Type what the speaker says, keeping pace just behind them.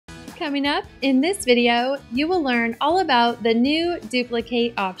Coming up in this video, you will learn all about the new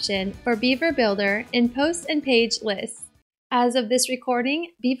duplicate option for Beaver Builder in post and page lists. As of this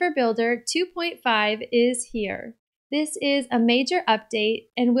recording, Beaver Builder 2.5 is here. This is a major update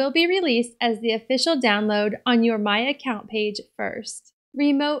and will be released as the official download on your My Account page first.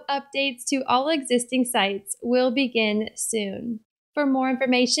 Remote updates to all existing sites will begin soon. For more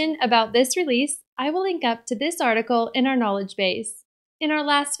information about this release, I will link up to this article in our knowledge base. In our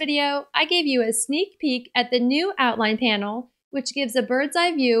last video, I gave you a sneak peek at the new outline panel, which gives a bird's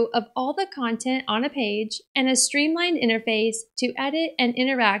eye view of all the content on a page and a streamlined interface to edit and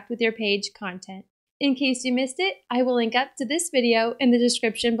interact with your page content. In case you missed it, I will link up to this video in the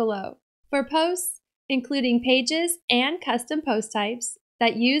description below. For posts, including pages and custom post types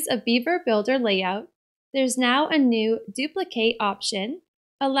that use a Beaver Builder layout, there's now a new duplicate option,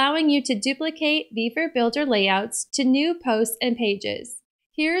 allowing you to duplicate Beaver Builder layouts to new posts and pages.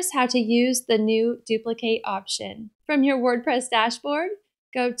 Here's how to use the new duplicate option. From your WordPress dashboard,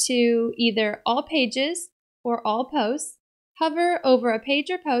 go to either All Pages or All Posts, hover over a page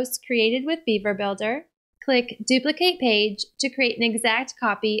or post created with Beaver Builder, click Duplicate Page to create an exact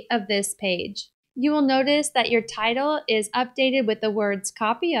copy of this page. You will notice that your title is updated with the words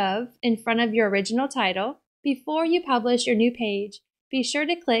 "copy of" in front of your original title. Before you publish your new page, be sure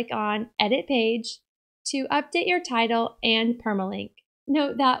to click on Edit Page to update your title and permalink.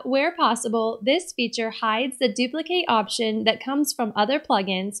 Note that where possible, this feature hides the duplicate option that comes from other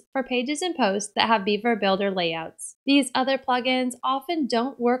plugins for pages and posts that have Beaver Builder layouts. These other plugins often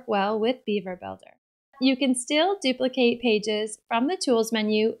don't work well with Beaver Builder. You can still duplicate pages from the Tools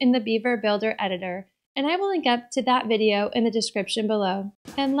menu in the Beaver Builder editor, and I will link up to that video in the description below.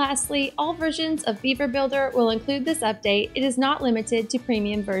 And lastly, all versions of Beaver Builder will include this update. It is not limited to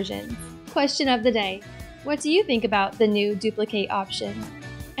premium versions. Question of the day: what do you think about the new duplicate option?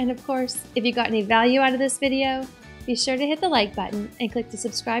 And of course, if you got any value out of this video, be sure to hit the like button and click to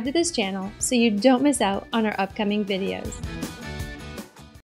subscribe to this channel so you don't miss out on our upcoming videos.